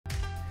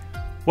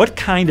What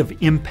kind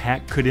of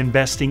impact could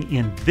investing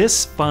in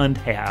this fund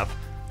have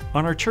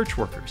on our church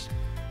workers?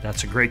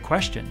 That's a great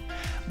question.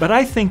 But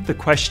I think the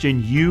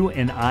question you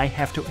and I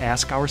have to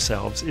ask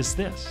ourselves is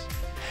this: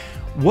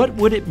 what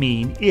would it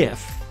mean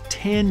if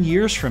 10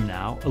 years from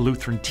now, a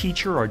Lutheran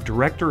teacher or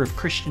director of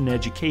Christian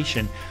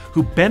education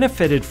who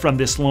benefited from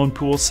this loan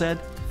pool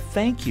said,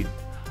 "Thank you.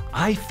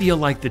 I feel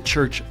like the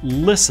church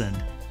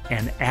listened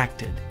and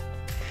acted"?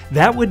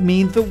 That would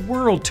mean the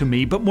world to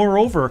me, but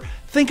moreover,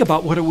 think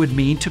about what it would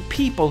mean to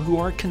people who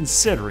are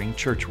considering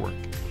church work.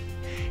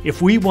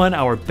 If we want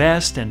our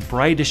best and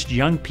brightest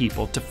young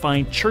people to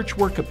find church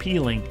work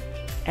appealing,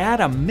 at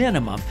a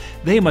minimum,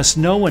 they must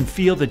know and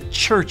feel the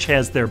church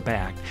has their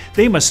back.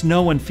 They must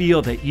know and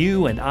feel that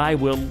you and I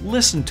will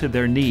listen to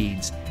their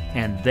needs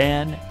and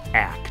then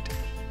act.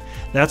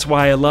 That's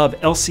why I love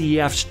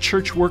LCEF's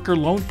Church Worker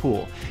Loan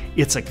Pool.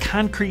 It's a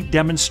concrete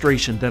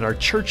demonstration that our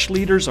church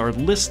leaders are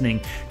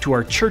listening to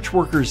our church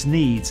workers'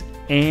 needs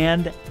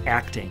and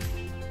acting.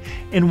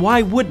 And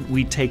why wouldn't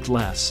we take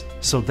less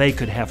so they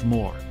could have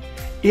more?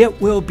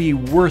 It will be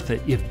worth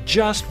it if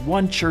just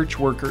one church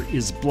worker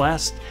is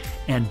blessed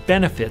and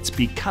benefits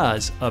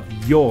because of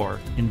your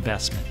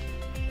investment.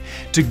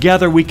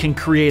 Together we can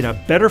create a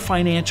better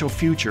financial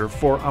future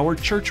for our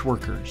church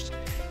workers.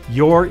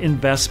 Your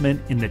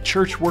investment in the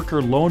Church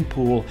Worker Loan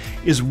Pool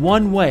is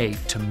one way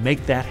to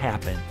make that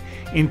happen,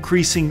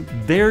 increasing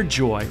their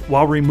joy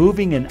while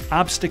removing an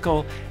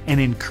obstacle and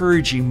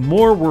encouraging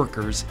more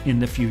workers in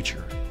the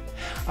future.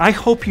 I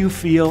hope you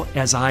feel,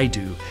 as I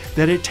do,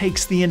 that it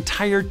takes the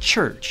entire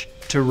church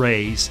to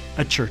raise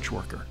a church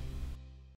worker.